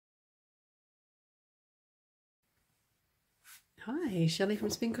Hi, Shelley from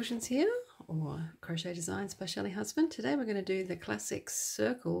Spin Cushions here, or Crochet Designs by Shelley Husband. Today we're going to do the classic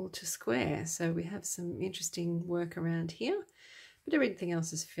circle to square. So we have some interesting work around here, but everything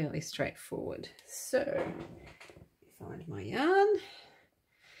else is fairly straightforward. So find my yarn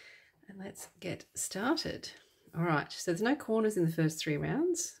and let's get started. All right, so there's no corners in the first 3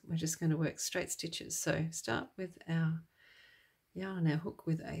 rounds. We're just going to work straight stitches. So start with our yarn and our hook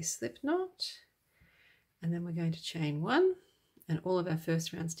with a slip knot, and then we're going to chain 1. And all of our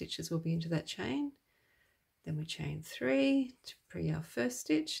first round stitches will be into that chain. Then we chain 3 to pre our first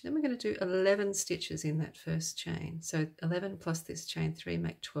stitch. Then we're going to do 11 stitches in that first chain. So 11 plus this chain 3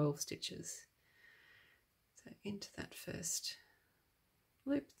 make 12 stitches. So into that first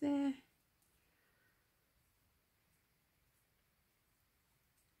loop there.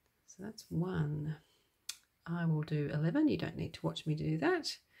 So that's 1. I will do 11. You don't need to watch me do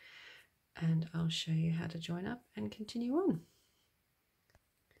that. And I'll show you how to join up and continue on.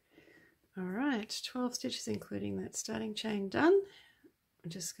 All right, 12 stitches including that starting chain done. I'm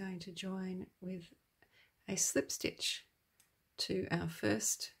just going to join with a slip stitch to our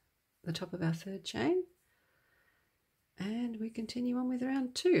the top of our third chain, and we continue on with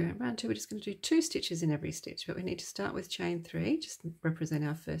round 2. Round 2 we're just going to do 2 stitches in every stitch, but we need to start with chain 3 just to represent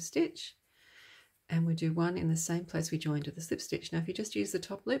our first stitch, and we do 1 in the same place we joined with the slip stitch. Now if you just use the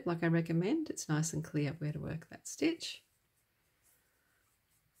top loop like I recommend, it's nice and clear where to work that stitch.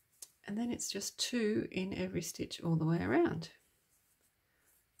 And then it's just 2 in every stitch all the way around.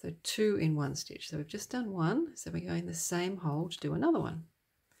 So 2 in one stitch. So we've just done 1, so we go in the same hole to do another one.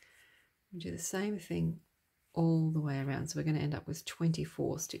 We do the same thing all the way around. So we're going to end up with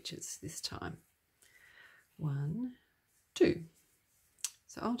 24 stitches this time. 1, 2.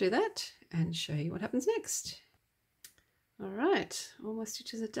 So I'll do that and show you what happens next. All right, all my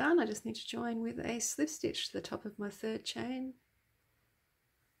stitches are done. I just need to join with a slip stitch to the top of my third chain.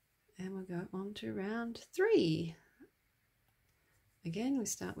 And we'll go on to round 3. Again, we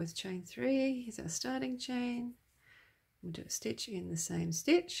start with chain 3. Here's our starting chain. We'll do a stitch in the same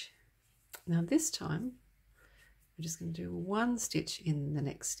stitch. Now this time, we're just going to do 1 stitch in the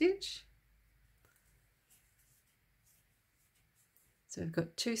next stitch. So we've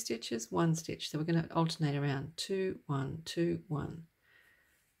got 2 stitches, 1 stitch. So we're going to alternate around 2, 1, 2, 1.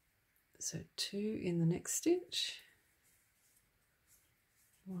 So 2 in the next stitch.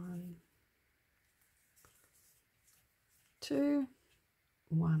 1, 2,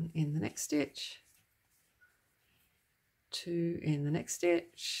 1 in the next stitch, 2 in the next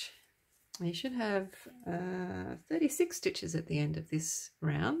stitch. You should have 36 stitches at the end of this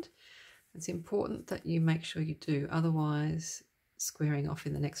round. It's important that you make sure you do, otherwise squaring off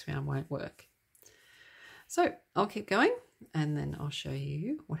in the next round won't work. So I'll keep going and then I'll show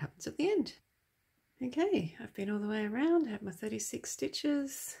you what happens at the end. Okay, I've been all the way around, I have my 36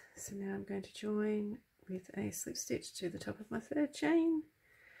 stitches, so now I'm going to join with a slip stitch to the top of my third chain,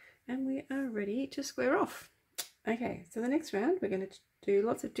 and we are ready to square off. Okay, so the next round we're going to do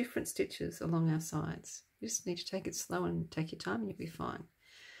lots of different stitches along our sides. You just need to take it slow and take your time and you'll be fine.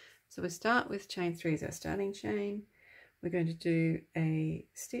 So we start with chain 3 as our starting chain. We're going to do a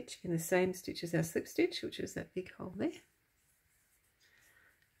stitch in the same stitch as our slip stitch, which is that big hole there.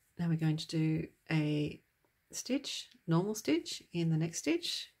 Now we're going to do a stitch, normal stitch in the next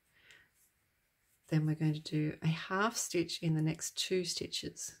stitch. Then we're going to do a half stitch in the next 2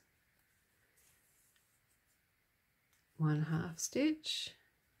 stitches. 1 half stitch,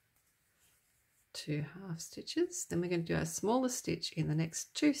 2 half stitches. Then we're going to do our smallest stitch in the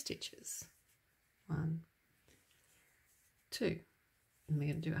next 2 stitches. 1, 2. And we're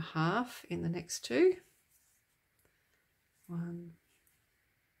going to do a half in the next 2. 1,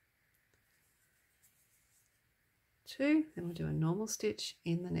 2, then we'll do a normal stitch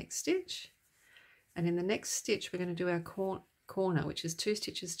in the next stitch, and in the next stitch we're going to do our corner, which is 2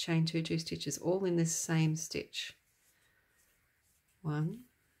 stitches, chain 2, 2 stitches, all in this same stitch. 1,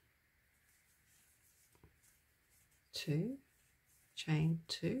 2, chain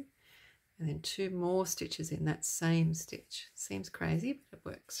 2, and then 2 more stitches in that same stitch. Seems crazy, but it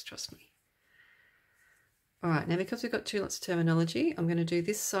works, trust me. All right, now because we've got 2 lots of terminology, I'm going to do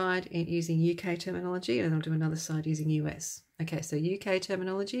this side using UK terminology and I'll do another side using US. Okay, so UK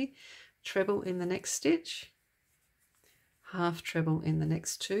terminology, treble in the next stitch, half treble in the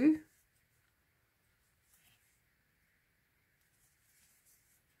next 2,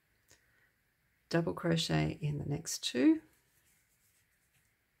 double crochet in the next 2,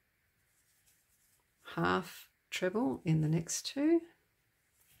 half treble in the next 2,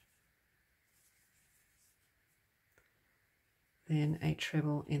 then a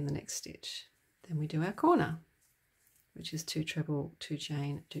treble in the next stitch. Then we do our corner. which is 2 treble, 2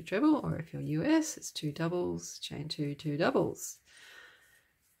 chain, 2 treble, or if you're US, it's 2 doubles, chain 2, 2 doubles.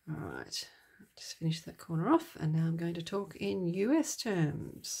 All right, just finish that corner off, and now I'm going to talk in US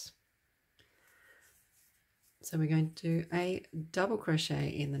terms. So we're going to do a double crochet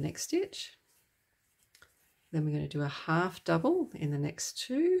in the next stitch. Then we're going to do a half double in the next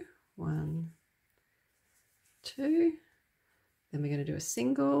 2, 1, 2. Then we're going to do a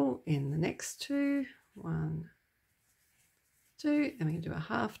single in the next 2, 1, 2. Then we're going to do a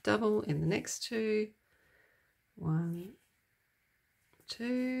half double in the next 2, 1,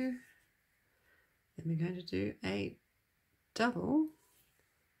 2. Then we're going to do a double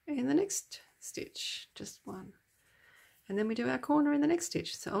in the next stitch, just 1. And then we do our corner in the next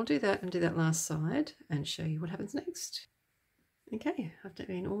stitch. So I'll do that and do that last side and show you what happens next. Okay, I've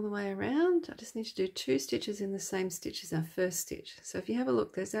been all the way around. I just need to do 2 stitches in the same stitch as our first stitch. So if you have a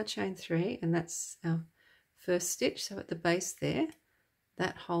look, there's our chain 3, and that's our first stitch. So at the base there,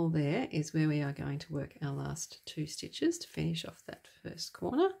 that hole there is where we are going to work our last 2 stitches to finish off that first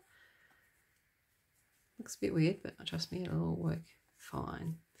corner. Looks a bit weird, but trust me, it'll all work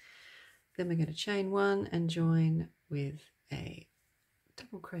fine. Then we're going to chain 1 and join with a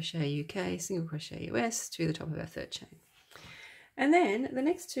double crochet UK, single crochet US to the top of our 3rd chain. And then the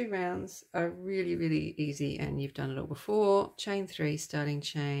next 2 rounds are really, really easy, and you've done it all before. Chain 3, starting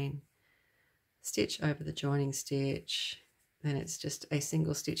chain, stitch over the joining stitch, then it's just a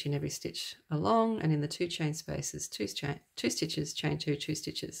single stitch in every stitch along, and in the 2 chain spaces, 2 stitches, chain 2, 2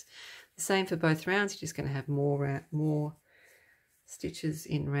 stitches. The same for both rounds. You're just going to have more stitches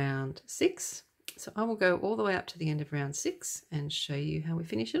in round 6. So I will go all the way up to the end of round 6 and show you how we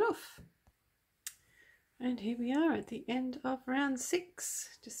finish it off. And here we are at the end of round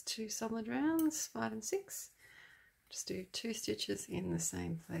 6, just 2 solid rounds, 5 and 6. Just do 2 stitches in the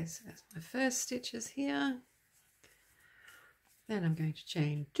same place as my first stitches here. Then I'm going to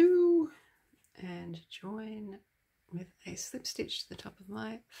chain 2 and join with a slip stitch to the top of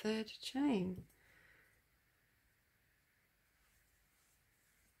my 3rd chain.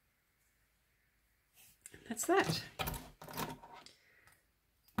 And that's that.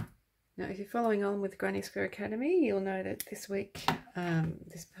 Now, if you're following on with Granny Square Academy, you'll know that this week,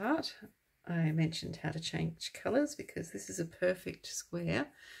 this part, I mentioned how to change colours, because this is a perfect square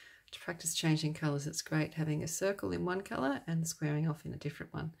to practice changing colours. It's great having a circle in one colour and squaring off in a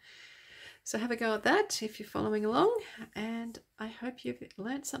different one. So have a go at that if you're following along, and I hope you've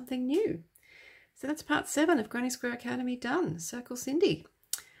learnt something new. So that's part 7 of Granny Square Academy done. Circle Cindy.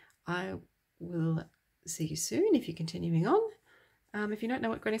 I will see you soon if you're continuing on. If you don't know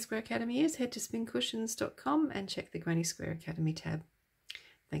what Granny Square Academy is, head to spincushions.com and check the Granny Square Academy tab.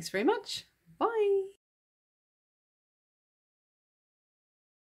 Thanks very much. Bye.